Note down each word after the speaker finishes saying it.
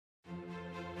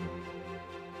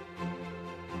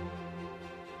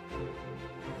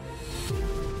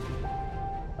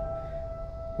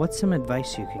What's some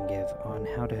advice you can give on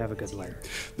how to have a good Lent?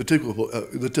 The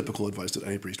typical advice that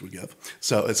any priest would give.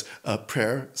 So it's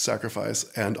prayer,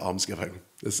 sacrifice, and almsgiving.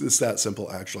 It's that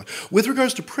simple, actually. With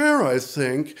regards to prayer, I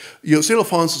think, St.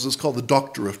 Alphonsus is called the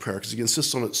doctor of prayer because he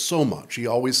insists on it so much. He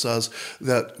always says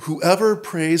that whoever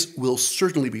prays will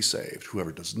certainly be saved.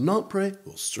 Whoever does not pray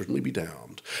will certainly be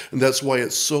damned. And that's why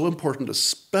it's so important,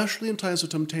 especially in times of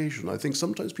temptation. I think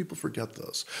sometimes people forget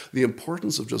this. The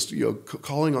importance of just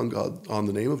calling on God, on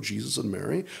the name of Jesus and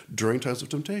Mary during times of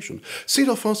temptation. St.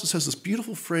 Alphonsus has this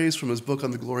beautiful phrase from his book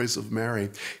on the glories of Mary.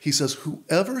 He says,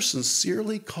 whoever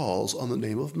sincerely calls on the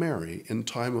name of Mary in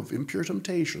time of impure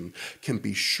temptation can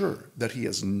be sure that he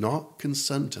has not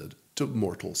consented to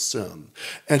mortal sin.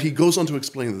 And he goes on to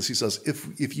explain this. He says,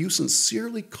 if you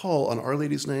sincerely call on Our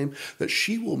Lady's name, that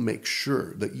she will make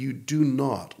sure that you do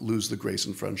not lose the grace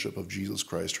and friendship of Jesus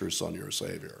Christ, her Son, your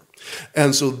Savior.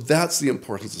 And so that's the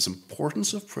importance, this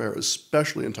importance of prayer,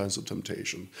 especially in times of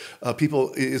temptation.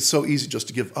 It's so easy just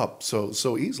to give up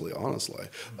so easily, honestly.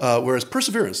 Whereas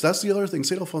perseverance, that's the other thing.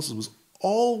 St. Alphonsus was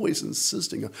always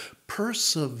insisting on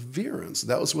perseverance.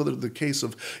 That was whether the case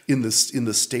of in the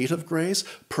state of grace,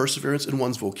 perseverance in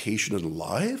one's vocation in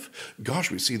life.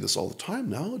 Gosh, we see this all the time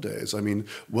nowadays. I mean,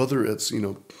 whether it's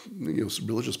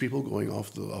religious people going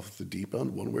off the deep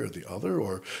end one way or the other,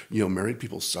 or married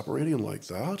people separating and like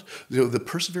that. The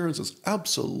perseverance is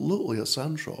absolutely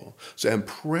essential. And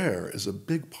prayer is a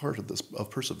big part of this, of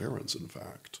perseverance. In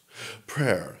fact,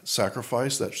 prayer,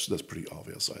 sacrifice, that's pretty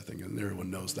obvious, I think, and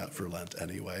everyone knows that for Lent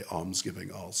anyway.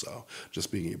 Almsgiving also,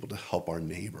 just being able to help our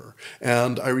neighbor.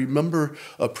 And I remember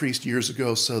a priest years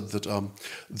ago said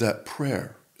that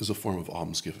prayer is a form of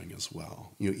almsgiving as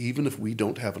well. Even if we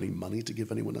don't have any money to give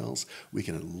anyone else, we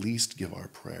can at least give our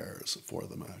prayers for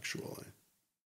them, actually.